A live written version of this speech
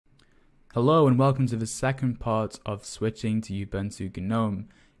Hello and welcome to the second part of switching to Ubuntu GNOME.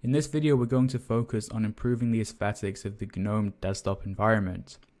 In this video we're going to focus on improving the aesthetics of the GNOME desktop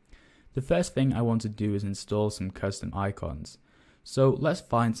environment. The first thing I want to do is install some custom icons. So let's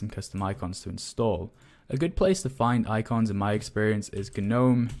find some custom icons to install. A good place to find icons in my experience is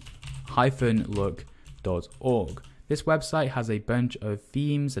gnome-look.org. This website has a bunch of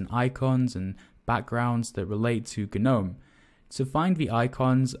themes and icons and backgrounds that relate to GNOME. To find the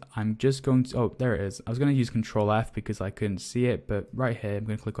icons, I'm just going to, oh, there it is. I was going to use Control F because I couldn't see it, but right here, I'm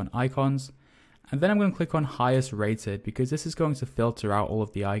going to click on icons. And then I'm going to click on highest rated because this is going to filter out all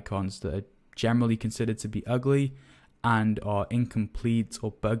of the icons that are generally considered to be ugly and are incomplete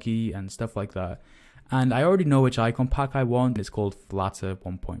or buggy and stuff like that. And I already know which icon pack I want. It's called Flatter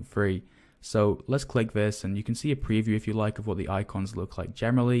 1.3. So let's click this and you can see a preview if you like of what the icons look like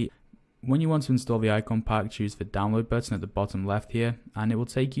generally. When you want to install the icon pack, choose the download button at the bottom left here, and it will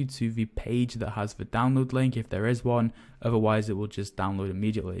take you to the page that has the download link if there is one, otherwise it will just download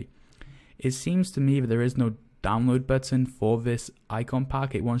immediately. It seems to me that there is no download button for this icon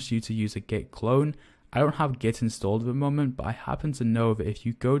pack. It wants you to use a Git clone. I don't have Git installed at the moment, but I happen to know that if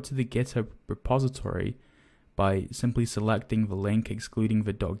you go to the GitHub repository by simply selecting the link excluding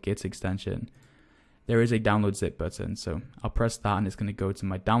the .git extension, there is a download zip button, so I'll press that and it's going to go to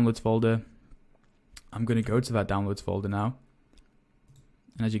my downloads folder. I'm going to go to that downloads folder now,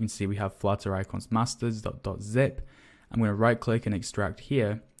 and as you can see we have Flutter icons masters.zip. I'm going to right click and extract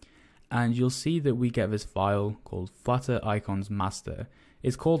here, and you'll see that we get this file called Flutter icons master.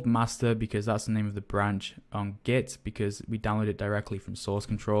 It's called master because that's the name of the branch on Git, because we download it directly from source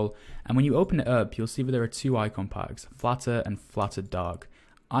control. And when you open it up, you'll see that there are two icon packs, Flatter and Flatter Dark.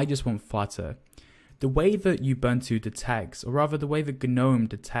 I just want Flatter. The way that Ubuntu detects, or rather the way that GNOME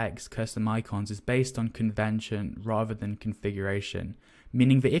detects custom icons is based on convention rather than configuration.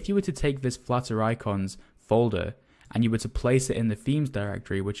 Meaning that if you were to take this Flutter icons folder and you were to place it in the themes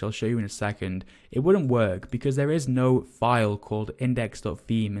directory, which I'll show you in a second, it wouldn't work because there is no file called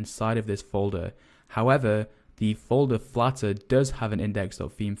index.theme inside of this folder. However, the folder Flutter does have an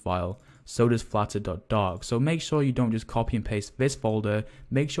index.theme file. So does flatter.dark. So make sure you don't just copy and paste this folder.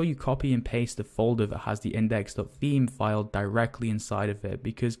 Make sure you copy and paste the folder that has the index.theme file directly inside of it,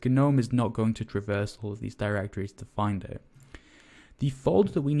 because GNOME is not going to traverse all of these directories to find it. The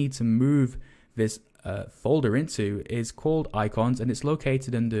folder that we need to move this folder into is called icons, and it's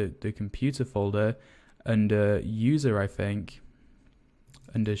located under the computer folder under user, I think,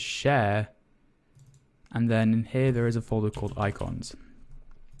 under share, and then in here there is a folder called icons.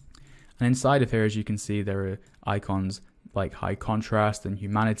 And inside of here, as you can see, there are icons like high contrast and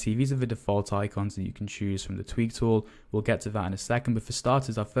humanity. These are the default icons that you can choose from the tweak tool. We'll get to that in a second, but for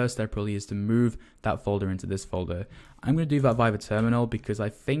starters, our first step really is to move that folder into this folder. I'm going to do that via the terminal because I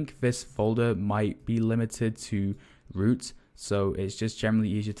think this folder might be limited to root, so it's just generally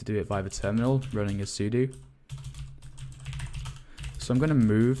easier to do it via the terminal running a sudo. So I'm going to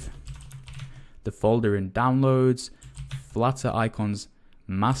move the folder in downloads, Flutter icons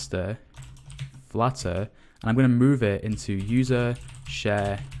master, Flutter, and I'm going to move it into user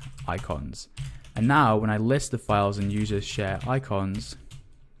share icons. And now when I list the files in user share icons,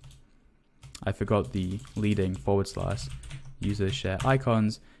 I forgot the leading / user share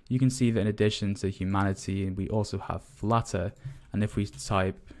icons, you can see that in addition to humanity, we also have Flutter. And if we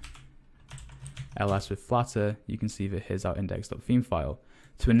type ls with Flutter, you can see that here's our index.theme file.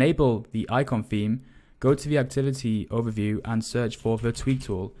 To enable the icon theme, go to the activity overview and search for the tweak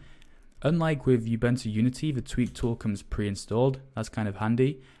tool. Unlike with Ubuntu Unity, the tweak tool comes pre-installed. That's kind of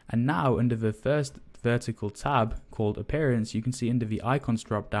handy. And now under the first vertical tab called appearance, you can see under the icons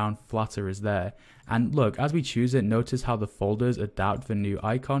drop down, Flutter is there. And look, as we choose it, notice how the folders adapt the new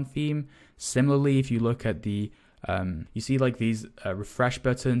icon theme. Similarly, if you look at the, you see like these refresh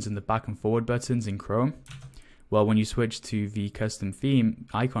buttons and the back and forward buttons in Chrome. Well, when you switch to the custom theme,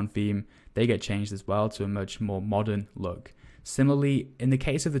 icon theme, they get changed as well to a much more modern look. Similarly, in the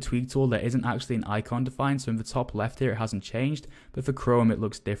case of the tweak tool, there isn't actually an icon defined, so in the top left here it hasn't changed, but for Chrome it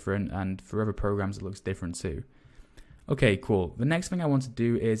looks different, and for other programs it looks different too. Okay, cool. The next thing I want to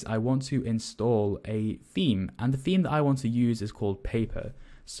do is I want to install a theme, and the theme that I want to use is called Paper.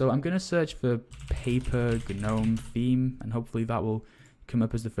 So I'm going to search for Paper GNOME theme, and hopefully that will come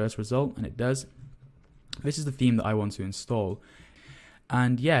up as the first result, and it does. This is the theme that I want to install.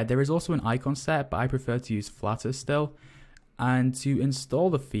 And yeah, there is also an icon set, but I prefer to use Flutter still. And to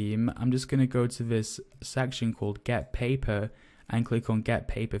install the theme, I'm just going to go to this section called Get Paper and click on Get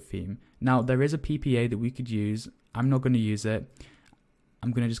Paper Theme. Now, there is a PPA that we could use. I'm not going to use it.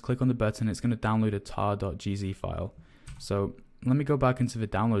 I'm going to just click on the button. It's going to download a tar.gz file. So let me go back into the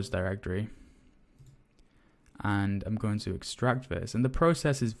downloads directory, and I'm going to extract this. And the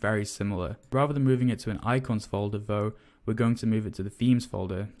process is very similar. Rather than moving it to an icons folder though, we're going to move it to the themes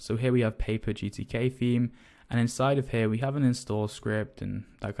folder. So here we have Paper GTK theme, and inside of here we have an install script and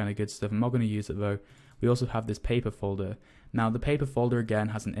that kind of good stuff. I'm not going to use it though. We also have this paper folder. Now the paper folder again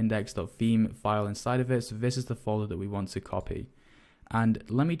has an index.theme file inside of it, so this is the folder that we want to copy. And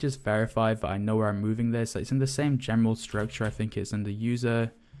let me just verify that I know where I'm moving this. It's in the same general structure. I think it's under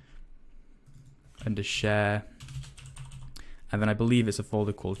user, under share, and then I believe it's a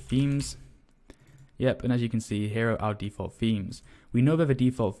folder called themes. Yep, and as you can see, here are our default themes. We know they're the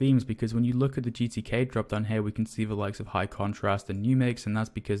default themes because when you look at the GTK drop down here, we can see the likes of high contrast and new mix, and that's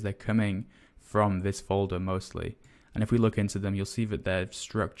because they're coming from this folder mostly. And if we look into them, you'll see that their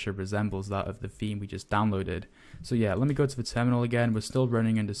structure resembles that of the theme we just downloaded. So yeah, let me go to the terminal again. We're still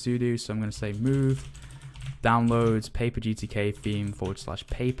running under sudo, so I'm going to say move downloads paper GTK theme /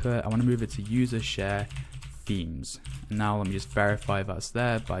 paper. I want to move it to user share themes. And now let me just verify that's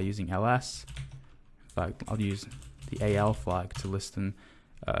there by using ls. In fact, I'll use the AL flag to list them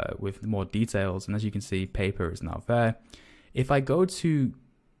with more details. And as you can see, paper is now there. If I go to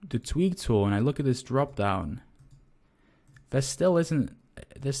the tweak tool and I look at this drop down, there still isn't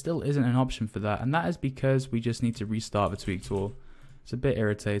an option for that, and that is because we just need to restart the tweak tool. It's a bit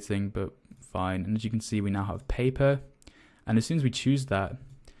irritating, but fine. And as you can see, we now have paper, and as soon as we choose that,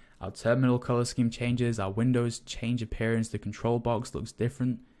 our terminal color scheme changes, our windows change appearance, the control box looks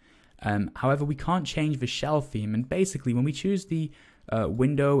different. However, we can't change the shell theme, and basically when we choose the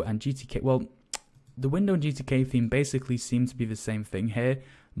window and GTK, well, the window and GTK theme basically seem to be the same thing here.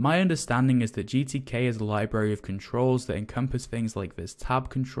 My understanding is that GTK is a library of controls that encompass things like this tab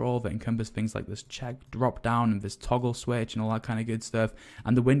control, that encompass things like this check drop down and this toggle switch and all that kind of good stuff.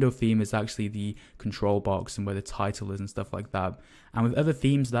 And the window theme is actually the control box and where the title is and stuff like that. And with other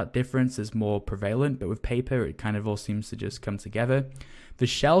themes, that difference is more prevalent, but with paper, it kind of all seems to just come together. The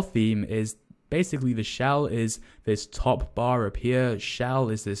shell theme is basically, the shell is this top bar up here. Shell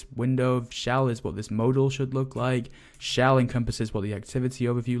is this window. Shell is what this modal should look like. Shell encompasses what the activity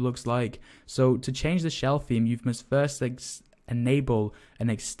overview looks like. So to change the shell theme, you must first enable an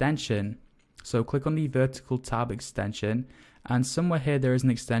extension. So click on the vertical tab extension, and somewhere here there is an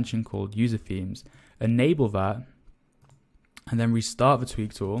extension called user themes. Enable that, and then restart the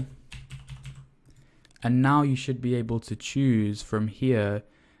tweak tool. And now you should be able to choose from here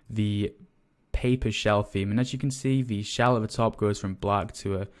the paper shell theme, and as you can see, the shell at the top goes from black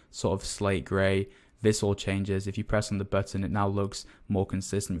to a sort of slate gray. This all changes. If you press on the button, it now looks more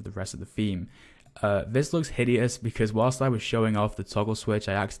consistent with the rest of the theme. This looks hideous because whilst I was showing off the toggle switch,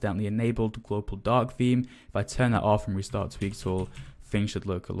 I accidentally enabled the global dark theme. If I turn that off and restart tweak tool, things should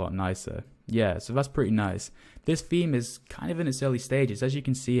look a lot nicer. Yeah, so that's pretty nice. This theme is kind of in its early stages. As you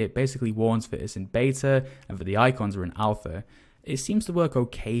can see, it basically warns that it's in beta and that the icons are in alpha. It seems to work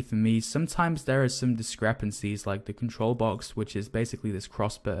okay for me. Sometimes there are some discrepancies, like the control box, which is basically this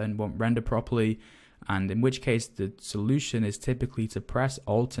cross button, won't render properly, and in which case the solution is typically to press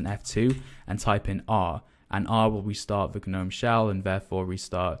Alt and F2 and type in R, and R will restart the GNOME shell and therefore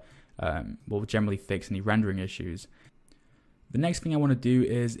restart, will generally fix any rendering issues. The next thing I want to do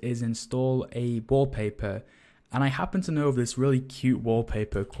is install a wallpaper, and I happen to know of this really cute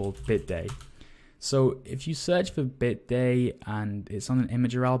wallpaper called BitDay. So if you search for BitDay and it's on an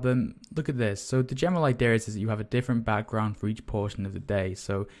Imager album, look at this. So the general idea is that you have a different background for each portion of the day.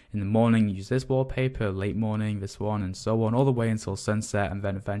 So in the morning, you use this wallpaper, late morning, this one, and so on, all the way until sunset and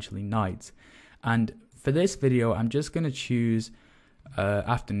then eventually night. And for this video, I'm just going to choose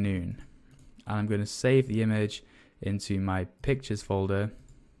afternoon. And I'm going to save the image into my pictures folder.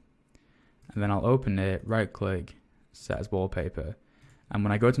 And then I'll open it, right click, set as wallpaper. And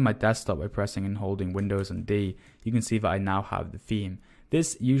when I go to my desktop by pressing and holding Windows and D, you can see that I now have the theme.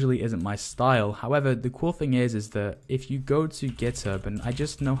 This usually isn't my style. However, the cool thing is that if you go to GitHub, and I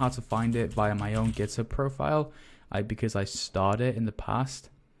just know how to find it via my own GitHub profile, because I started it in the past,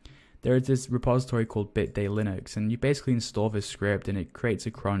 there is this repository called BitDay Linux, and you basically install this script and it creates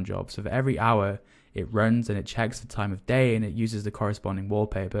a cron job. So for every hour, it runs and it checks the time of day and it uses the corresponding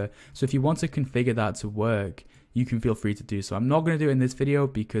wallpaper. So if you want to configure that to work, you can feel free to do so. I'm not going to do it in this video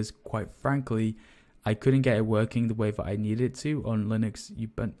because, quite frankly, I couldn't get it working the way that I needed it to on Linux,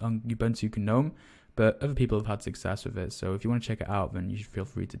 on Ubuntu GNOME, but other people have had success with it. So if you want to check it out, then you should feel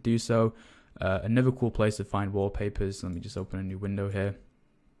free to do so. Another cool place to find wallpapers, let me just open a new window here,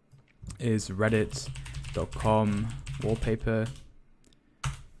 is reddit.com wallpaper.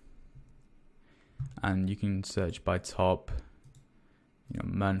 And you can search by top,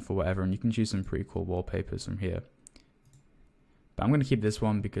 month or whatever, and you can choose some pretty cool wallpapers from here. But I'm going to keep this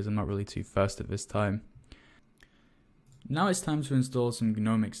one because I'm not really too fussed at this time. Now it's time to install some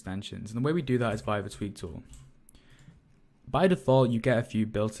GNOME extensions, and the way we do that is via the tweak tool. By default, you get a few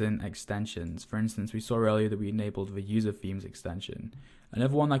built-in extensions. For instance, we saw earlier that we enabled the user themes extension.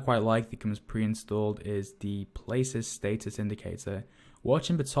 Another one I quite like that comes pre-installed is the places status indicator. Watch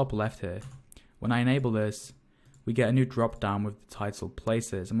in the top left here. When I enable this, we get a new drop down with the title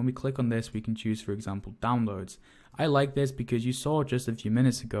places, and when we click on this, we can choose, for example, downloads. I like this because you saw just a few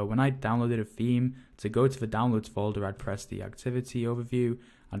minutes ago when I downloaded a theme, to go to the downloads folder, I'd press the activity overview,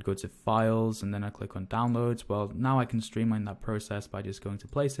 I'd go to files, and then I click on downloads. Well, now I can streamline that process by just going to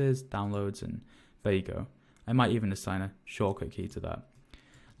places, downloads, and there you go. I might even assign a shortcut key to that.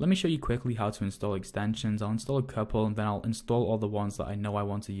 Let me show you quickly how to install extensions. I'll install a couple and then I'll install all the ones that I know I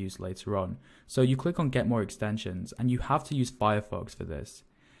want to use later on. So you click on get more extensions, and you have to use Firefox for this.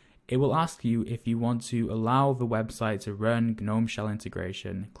 It will ask you if you want to allow the website to run GNOME shell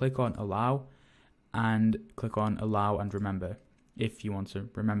integration. Click on allow and click on allow and remember if you want to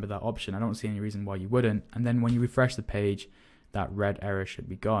remember that option. I don't see any reason why you wouldn't. And then when you refresh the page, that red error should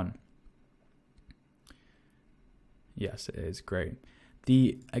be gone. Yes, it is. Great.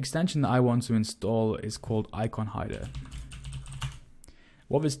 The extension that I want to install is called Icon Hider.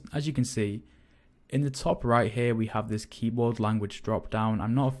 As you can see, in the top right here, we have this keyboard language drop down.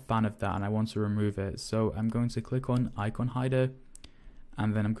 I'm not a fan of that and I want to remove it. So I'm going to click on Icon Hider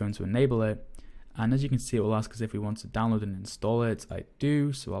and then I'm going to enable it. And as you can see, it will ask us if we want to download and install it. I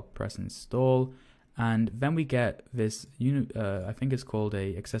do, so I'll press install. And then we get this, I think it's called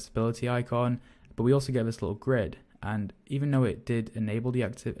a accessibility icon, but we also get this little grid. And even though it did enable the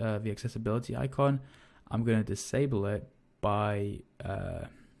accessibility icon, I'm going to disable it by, I'm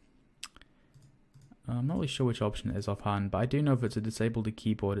not really sure which option it is offhand, but I do know that to disable the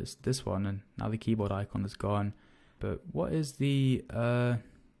keyboard, it's this one, and now the keyboard icon is gone. But what is the, I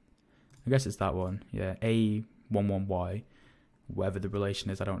guess it's that one, yeah, A11Y, whatever the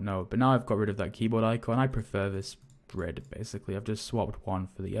relation is, I don't know. But now I've got rid of that keyboard icon. I prefer this grid, basically. I've just swapped one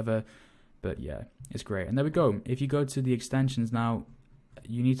for the other. But yeah, it's great. And there we go. If you go to the extensions now,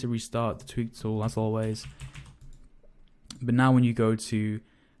 you need to restart the tweak tool as always. But now when you go to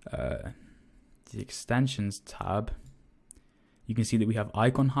the extensions tab, you can see that we have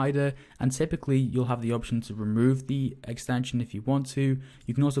Icon Hider, and typically you'll have the option to remove the extension if you want to.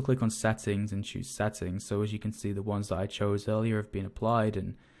 You can also click on settings and choose settings. So as you can see, the ones that I chose earlier have been applied,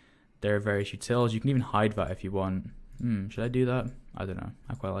 and there are various utils. You can even hide that if you want. Should I do that? I don't know.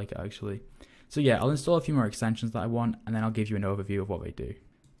 I quite like it actually. So yeah, I'll install a few more extensions that I want, and then I'll give you an overview of what they do.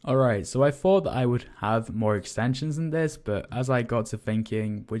 Alright, so I thought that I would have more extensions than this, but as I got to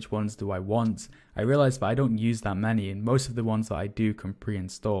thinking which ones do I want, I realized that I don't use that many, and most of the ones that I do come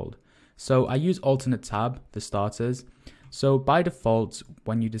pre-installed. So I use alternate tab for starters. So by default,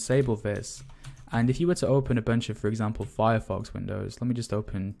 when you disable this, and if you were to open a bunch of, for example, Firefox windows, let me just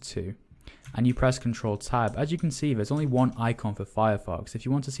open 2. And you press Control Tab, as you can see, there's only one icon for Firefox. If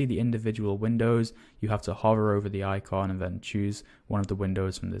you want to see the individual windows, you have to hover over the icon and then choose one of the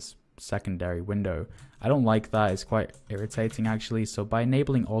windows from this secondary window. I don't like that. It's quite irritating actually. So by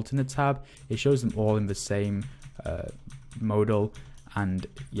enabling Alternate Tab, it shows them all in the same modal, and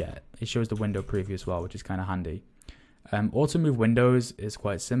yeah, it shows the window preview as well, which is kind of handy. Auto move windows is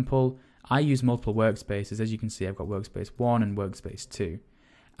quite simple. I use multiple workspaces. As you can see, I've got workspace 1 and workspace 2.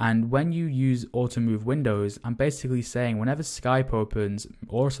 And when you use auto move windows, I'm basically saying whenever Skype opens,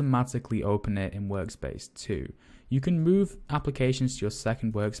 automatically open it in workspace 2. You can move applications to your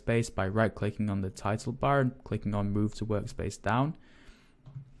second workspace by right clicking on the title bar and clicking on move to workspace down.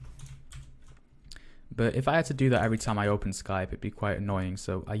 But if I had to do that every time I open Skype, it'd be quite annoying.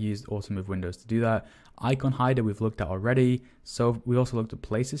 So I used auto move windows to do that. Icon Hider we've looked at already. So we also looked at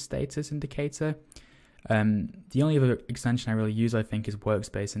places status indicator. The only other extension I really use, I think, is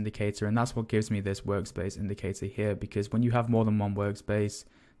workspace indicator, and that's what gives me this workspace indicator here, because when you have more than one workspace,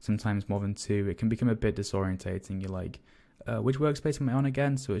 sometimes more than 2, it can become a bit disorientating. You're like, which workspace am I on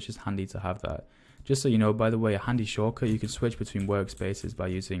again? So it's just handy to have that. Just so you know, by the way, a handy shortcut, you can switch between workspaces by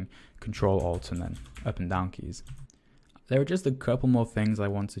using Control Alt and then up and down keys. There are just a couple more things I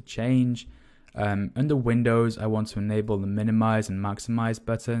want to change. Under Windows, I want to enable the minimize and maximize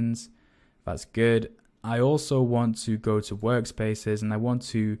buttons. That's good. I also want to go to workspaces, and I want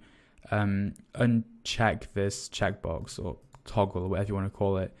to uncheck this checkbox or toggle or whatever you want to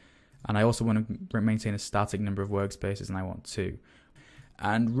call it. And I also want to maintain a static number of workspaces, and I want 2.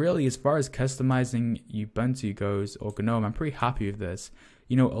 And really, as far as customizing Ubuntu goes, or GNOME, I'm pretty happy with this.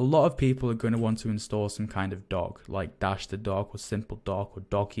 You know, a lot of people are going to want to install some kind of dock, like Dash the Dock or Simple Dock or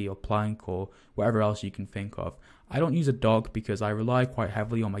Docky or Plank or whatever else you can think of. I don't use a dock because I rely quite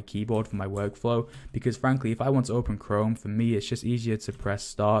heavily on my keyboard for my workflow, because frankly, if I want to open Chrome, for me it's just easier to press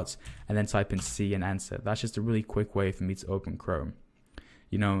start and then type in C and enter. That's just a really quick way for me to open Chrome.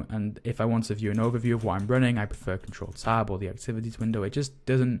 You know, and if I want to view an overview of what I'm running, I prefer Control Tab or the Activities window. It just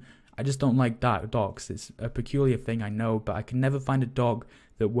doesn't, I just don't like docks. It's a peculiar thing, I know, but I can never find a dock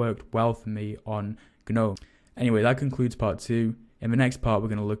that worked well for me on GNOME. Anyway, that concludes part 2. In the next part, we're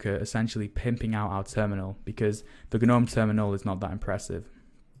going to look at essentially pimping out our terminal, because the GNOME terminal is not that impressive.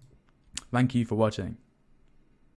 Thank you for watching.